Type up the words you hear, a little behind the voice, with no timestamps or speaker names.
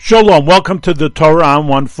Shalom, welcome to the Torah on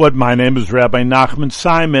One Foot. My name is Rabbi Nachman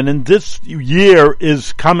Simon, and this year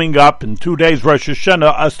is coming up in 2 days, Rosh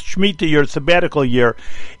Hashanah, a Shemitah year, sabbatical year,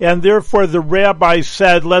 and therefore the rabbi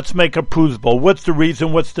said, let's make a prusbul. What's the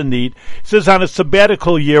reason? What's the need? He says on a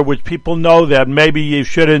sabbatical year, which people know that maybe you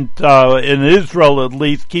shouldn't, in Israel at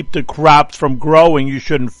least, keep the crops from growing, you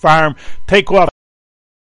shouldn't farm, take off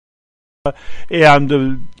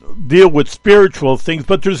and deal with spiritual things,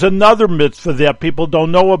 but there's another mitzvah that people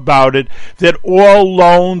don't know about it, that all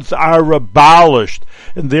loans are abolished,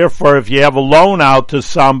 and therefore if you have a loan out to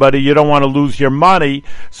somebody, you don't want to lose your money,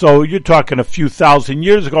 so you're talking a few thousand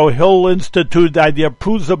years ago, he'll institute the idea of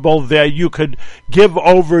prusbul that you could give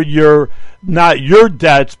over not your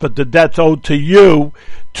debts, but the debts owed to you,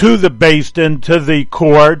 to the Beis Din, to the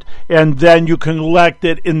court, and then you can collect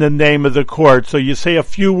it in the name of the court. So you say a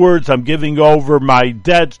few words, I'm giving over my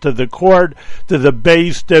debts to the court, to the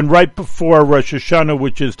Beis Din, right before Rosh Hashanah,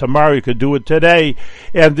 which is tomorrow. You could do it today,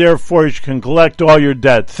 and therefore you can collect all your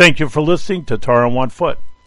debt. Thank you for listening to Torah on One Foot.